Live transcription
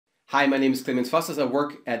Hi, my name is Clemens Fastas. I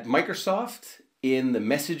work at Microsoft in the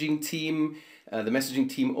messaging team. The messaging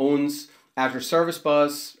team owns Azure Service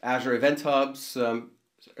Bus, Azure Event Hubs,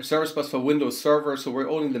 Service Bus for Windows Server. So we're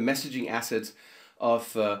owning the messaging assets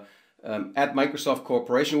of at Microsoft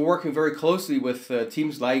Corporation. We're working very closely with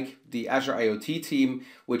teams like the Azure IoT team,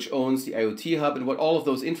 which owns the IoT Hub. And what all of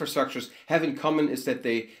those infrastructures have in common is that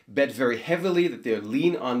they bet very heavily, that they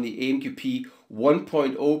lean on the AMQP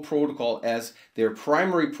 1.0 protocol as their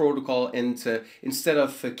primary protocol. And instead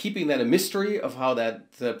of keeping that a mystery of how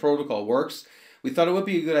that protocol works, we thought it would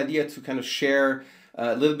be a good idea to kind of share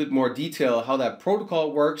a little bit more detail how that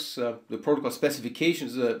protocol works. The protocol specification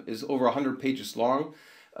is over 100 pages long.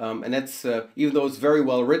 And that's, even though it's very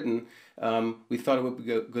well written, we thought it would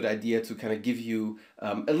be a good idea to kind of give you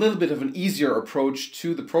a little bit of an easier approach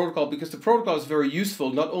to the protocol, because the protocol is very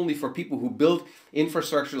useful not only for people who build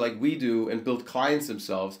infrastructure like we do and build clients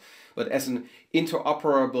themselves, but as an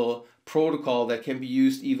interoperable protocol that can be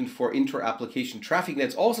used even for inter-application traffic.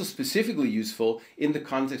 That's also specifically useful in the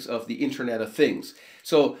context of the Internet of Things.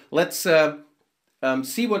 So let's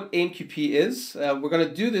see what AMQP is. We're going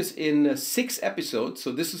to do this in 6 episodes.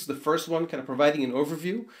 So this is the first one, kind of providing an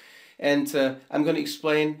overview. And I'm going to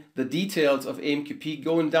explain the details of AMQP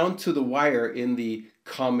going down to the wire in the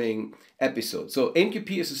coming episode. So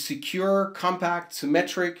AMQP is a secure, compact,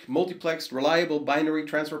 symmetric, multiplexed, reliable binary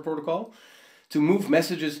transfer protocol to move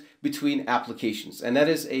messages between applications. And that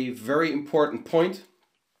is a very important point,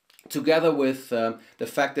 together with the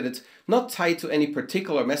fact that it's not tied to any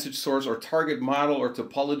particular message source or target model or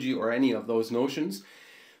topology or any of those notions.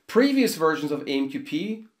 Previous versions of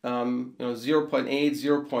AMQP, 0.8,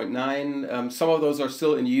 0.9, some of those are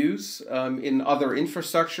still in use in other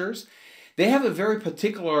infrastructures. They have a very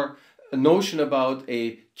particular notion about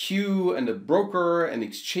a queue and a broker and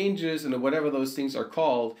exchanges and whatever those things are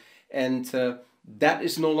called. And that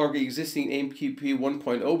is no longer existing in AMQP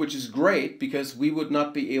 1.0, which is great, because we would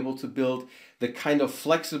not be able to build the kind of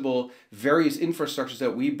flexible various infrastructures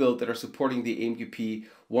that we built that are supporting the AMQP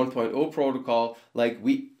 1.0 protocol. Like,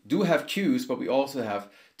 we do have queues, but we also have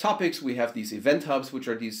topics. We have these event hubs, which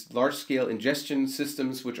are these large-scale ingestion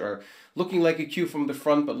systems, which are looking like a queue from the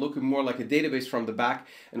front, but looking more like a database from the back.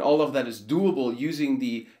 And all of that is doable using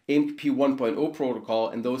the AMQP 1.0 protocol,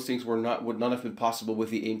 and those things would not have been possible with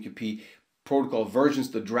the AMQP protocol versions,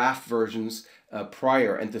 the draft versions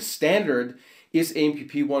prior. And the standard is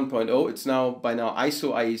AMQP 1.0. It's by now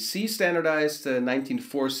ISO IEC standardized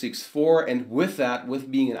 19464, and with that,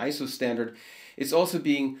 with being an ISO standard, it's also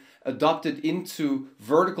being adopted into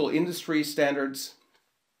vertical industry standards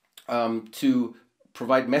to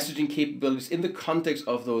provide messaging capabilities in the context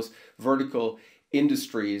of those vertical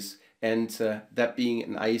industries. And that being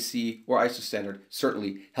an IEC or ISO standard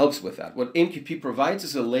certainly helps with that. What AMQP provides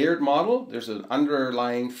is a layered model. There's an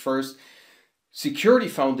underlying first security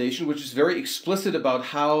foundation, which is very explicit about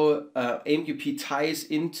how AMQP ties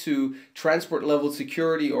into transport level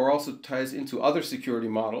security, or also ties into other security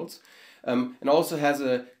models, and also has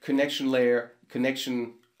a connection level,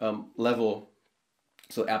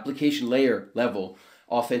 so application layer level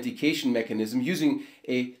authentication mechanism using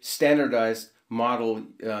a standardized model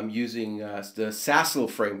using the SASL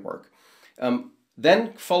framework.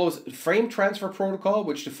 Then follows frame transfer protocol,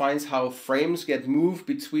 which defines how frames get moved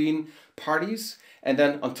between parties. And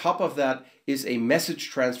then on top of that is a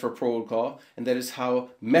message transfer protocol, and that is how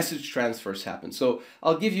message transfers happen. So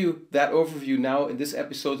I'll give you that overview now in this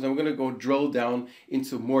episode, and then we're going to go drill down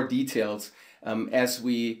into more details as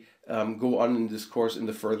we go on in this course in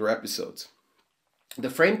the further episodes. The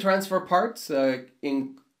frame transfer part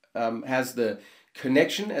has the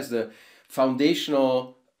connection as the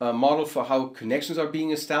foundational model for how connections are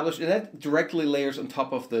being established, and that directly layers on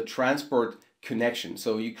top of the transport connection.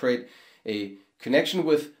 So you create a connection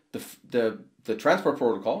with the transport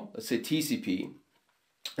protocol, let's say TCP,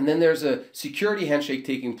 and then there's a security handshake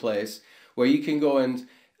taking place where you can go and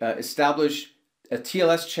establish a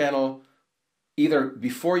TLS channel either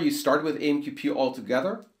before you start with AMQP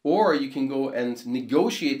altogether, or you can go and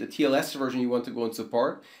negotiate the TLS version you want to go and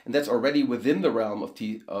support, and that's already within the realm of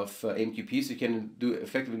AMQP, so you can do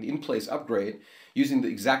effectively an in-place upgrade using the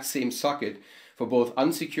exact same socket for both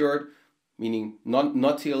unsecured, meaning not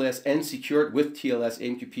TLS, and secured with TLS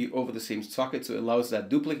AMQP over the same socket, so it allows that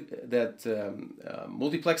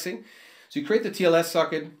multiplexing. So you create the TLS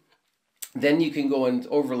socket. Then you can go and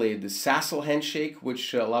overlay the SASL handshake,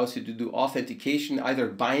 which allows you to do authentication, either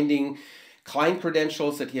binding client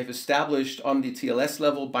credentials that you have established on the TLS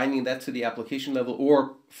level, binding that to the application level,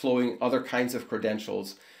 or flowing other kinds of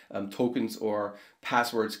credentials, tokens or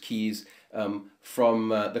passwords, keys, from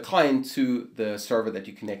the client to the server that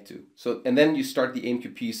you connect to. So, and then you start the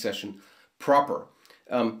AMQP session proper.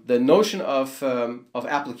 The notion of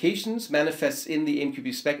applications manifests in the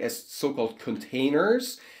AMQP spec as so-called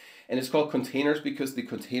containers. And it's called containers because the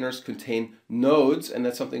containers contain nodes, and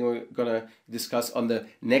that's something we're going to discuss on the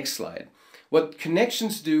next slide. What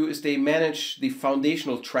connections do is they manage the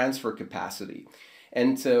foundational transfer capacity.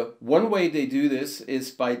 And one way they do this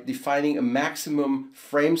is by defining a maximum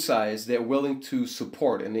frame size they're willing to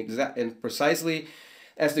support. And precisely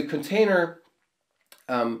as the container,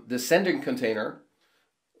 the sending container,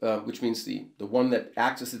 which means the one that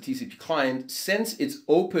acts as the TCP client, sends its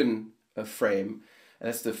open frame, and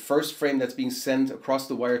that's the first frame that's being sent across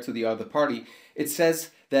the wire to the other party. It says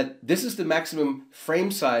that this is the maximum frame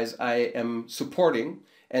size I am supporting,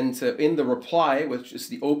 and in the reply, which is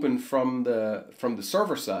the open from the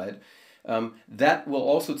server side, that will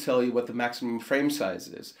also tell you what the maximum frame size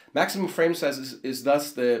is. Maximum frame size is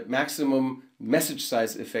thus the maximum message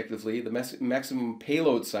size, effectively, the maximum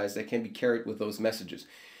payload size that can be carried with those messages.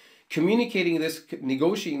 Communicating this,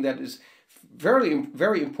 negotiating that is very,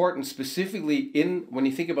 very important, specifically when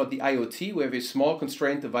you think about the IoT. We have a small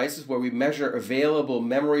constrained devices where we measure available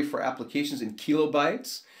memory for applications in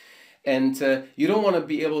kilobytes. And you don't want to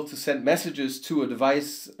be able to send messages to a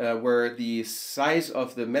device where the size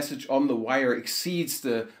of the message on the wire exceeds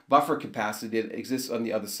the buffer capacity that exists on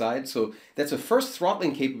the other side. So that's a first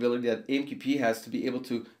throttling capability that AMQP has, to be able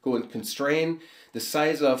to go and constrain the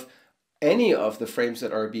size of any of the frames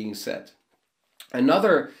that are being set.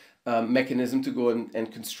 Another mechanism to go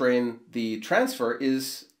and constrain the transfer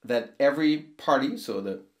is that every party,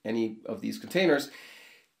 so any of these containers,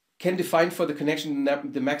 can define for the connection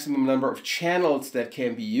the maximum number of channels that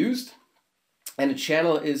can be used. And a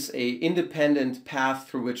channel is an independent path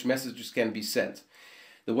through which messages can be sent.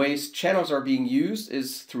 The ways channels are being used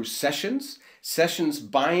is through sessions. Sessions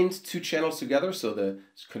bind two channels together, so the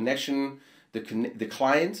connection, the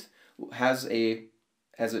client has a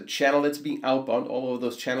channel that's being outbound. All of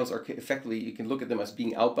those channels are effectively, you can look at them as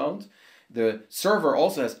being outbound. The server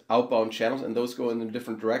also has outbound channels, and those go in a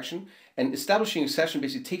different direction. And establishing a session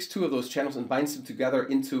basically takes two of those channels and binds them together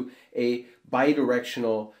into a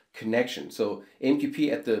bidirectional connection. So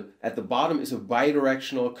AMQP at the bottom is a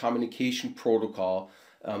bidirectional communication protocol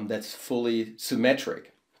that's fully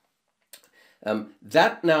symmetric.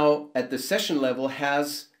 That now at the session level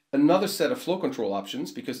has another set of flow control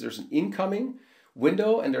options, because there's an incoming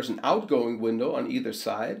window and there's an outgoing window on either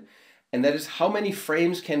side, and that is how many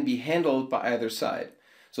frames can be handled by either side.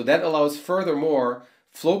 So that allows furthermore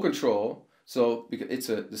flow control. So because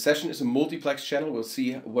the session is a multiplex channel, we'll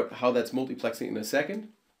see how that's multiplexing in a second,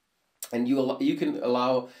 and you can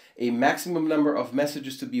allow a maximum number of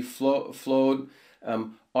messages to be flowed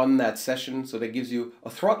on that session. So that gives you a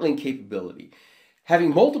throttling capability.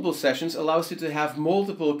 Having multiple sessions allows you to have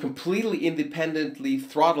multiple completely independently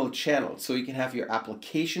throttled channels. So you can have your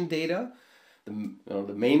application data,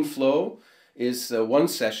 the main flow is one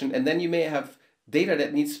session, and then you may have data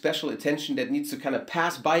that needs special attention, that needs to kind of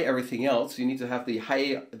pass by everything else. You need to have the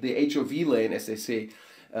HOV lane, as they say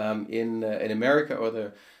in America, or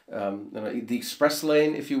the express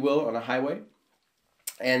lane, if you will, on a highway.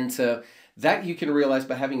 And that you can realize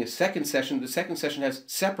by having a second session. The second session has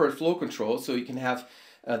separate flow control, so you can have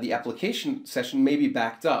the application session maybe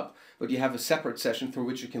backed up, but you have a separate session through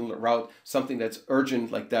which you can route something that's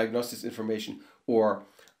urgent, like diagnostics information or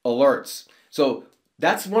alerts. So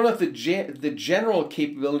that's one of the general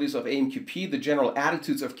capabilities of AMQP, the general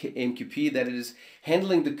attitudes of AMQP, that it is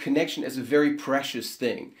handling the connection as a very precious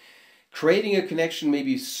thing. Creating a connection may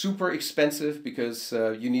be super expensive, because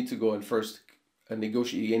you need to go and first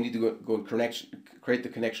negotiate. You need to go and create the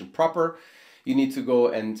connection proper. You need to go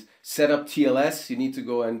and set up TLS. You need to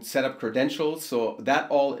go and set up credentials. So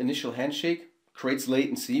that all initial handshake creates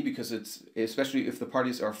latency, because it's, especially if the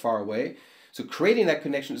parties are far away. So creating that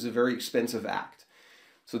connection is a very expensive act.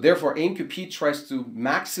 So therefore AMQP tries to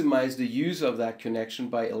maximize the use of that connection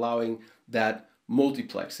by allowing that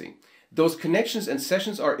multiplexing. Those connections and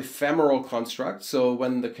sessions are ephemeral constructs. So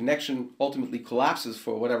when the connection ultimately collapses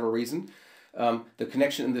for whatever reason, the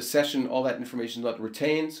connection in the session, all that information is not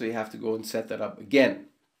retained, so you have to go and set that up again.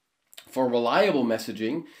 For reliable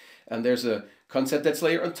messaging, and there's a concept that's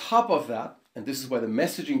layered on top of that, and this is why the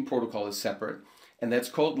messaging protocol is separate, and that's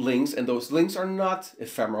called links. And those links are not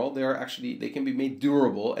ephemeral. They can be made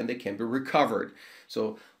durable, and they can be recovered.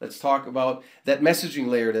 So let's talk about that messaging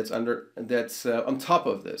layer that's on top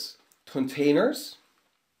of this. Containers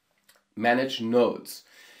manage nodes.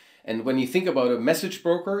 And when you think about a message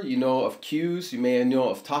broker, you know of queues, you may know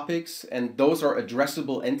of topics, and those are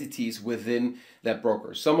addressable entities within that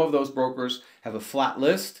broker. Some of those brokers have a flat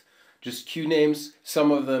list, just queue names.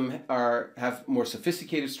 Some of them have more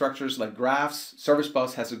sophisticated structures like graphs. Service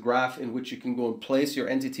Bus has a graph in which you can go and place your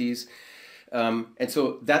entities. And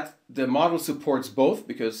so that the model supports both,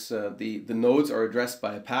 because the nodes are addressed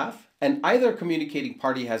by a path, and either communicating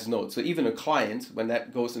party has nodes. So even a client, when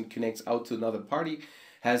that goes and connects out to another party,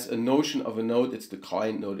 has a notion of a node. It's the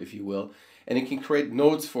client node, if you will, and it can create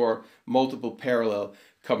nodes for multiple parallel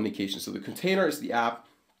communications. So the container is the app.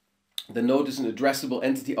 The node is an addressable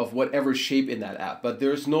entity of whatever shape in that app, but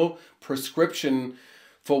there's no prescription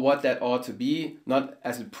for what that ought to be, not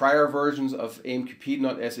as in prior versions of AMQP,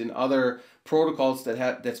 not as in other protocols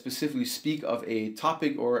that specifically speak of a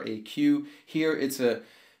topic or a queue. Here it's a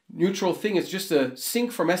neutral thing. It's just a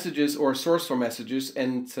sink for messages or a source for messages,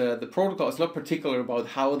 and the protocol is not particular about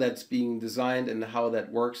how that's being designed and how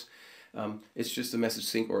that works. It's just a message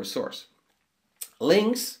sink or a source.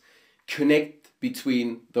 Links connect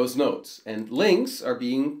between those nodes, and links are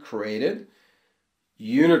being created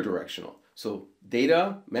unidirectional. So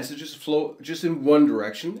data, messages flow just in one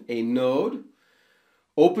direction. A node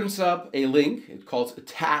opens up a link, it calls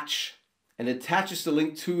attach, and attaches the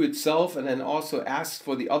link to itself, and then also asks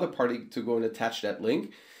for the other party to go and attach that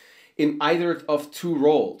link in either of two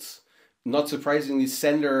roles, not surprisingly,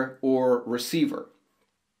 sender or receiver.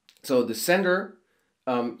 So the sender,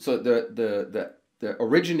 the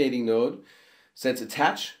originating node sends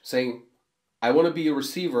attach, saying, I want to be a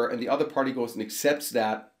receiver, and the other party goes and accepts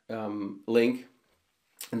that link,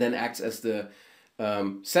 and then acts as the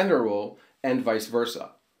sender role, and vice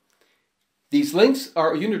versa. These links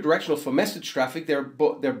are unidirectional for message traffic. They're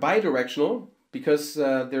bidirectional because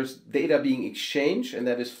there's data being exchanged, and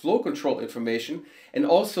that is flow control information, and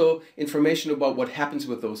also information about what happens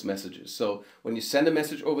with those messages. So when you send a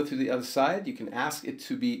message over to the other side, you can ask it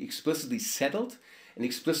to be explicitly settled. An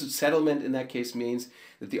explicit settlement in that case means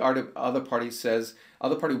that the other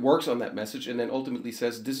party works on that message and then ultimately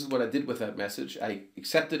says, this is what I did with that message. I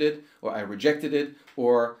accepted it, or I rejected it,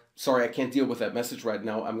 or sorry, I can't deal with that message right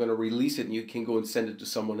now. I'm going to release it, and you can go and send it to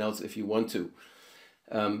someone else if you want to.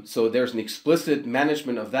 So there's an explicit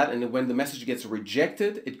management of that, and when the message gets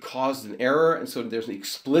rejected, it caused an error, and so there's an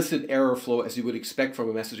explicit error flow as you would expect from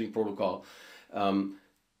a messaging protocol.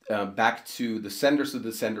 Back to the sender, so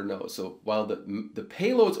the sender knows. So while the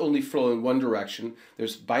payloads only flow in one direction,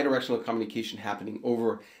 there's bidirectional communication happening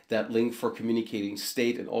over that link for communicating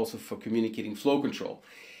state and also for communicating flow control.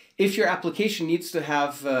 If your application needs to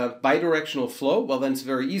have bidirectional flow, well, then it's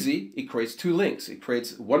very easy. It creates two links. It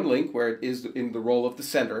creates one link where it is in the role of the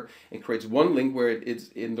sender. It creates one link where it is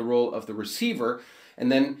in the role of the receiver.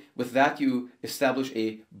 And then with that, you establish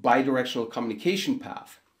a bidirectional communication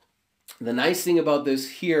path. The nice thing about this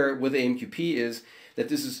here with AMQP is that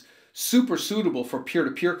this is super suitable for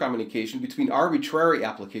peer-to-peer communication between arbitrary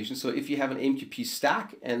applications. So if you have an AMQP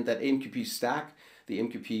stack, and that AMQP stack, the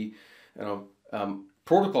AMQP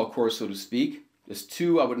protocol core, so to speak, there's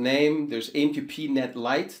two I would name. There's AMQP Net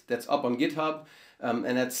Lite, that's up on GitHub,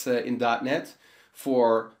 and that's in .NET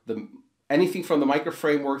for anything from the micro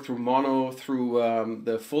framework through Mono, through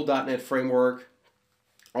the full .NET framework.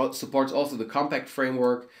 It supports also the compact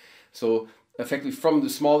framework. So effectively from the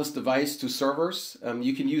smallest device to servers,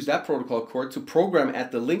 you can use that protocol core to program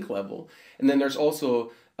at the link level. And then there's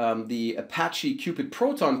also the Apache Qpid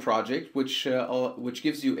Proton project, which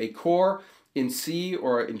gives you a core in C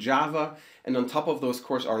or in Java. And on top of those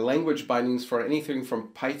cores are language bindings for anything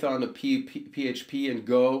from Python to PHP and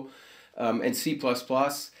Go and C++.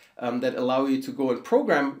 That allow you to go and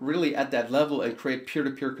program really at that level and create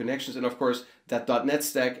peer-to-peer connections. And of course, that .NET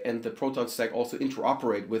stack and the Proton stack also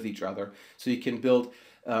interoperate with each other. So you can build,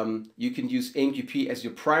 you can use AMQP as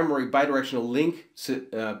your primary bidirectional link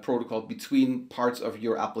protocol between parts of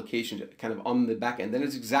your application, kind of on the back end. And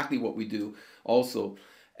that's exactly what we do also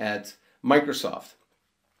at Microsoft.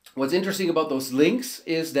 What's interesting about those links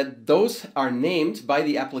is that those are named by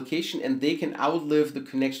the application, and they can outlive the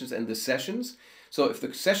connections and the sessions. So if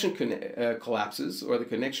the session collapses or the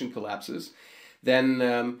connection collapses,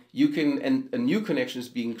 then you can, and a new connection is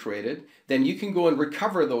being created, then you can go and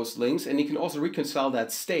recover those links, and you can also reconcile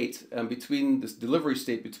that state between this delivery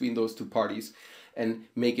state between those two parties and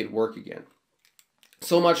make it work again.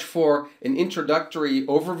 So much for an introductory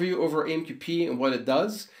overview over AMQP and what it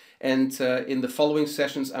does. And in the following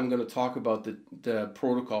sessions, I'm going to talk about the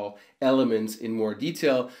protocol elements in more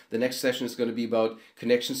detail. The next session is going to be about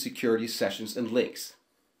connection security, sessions, and links.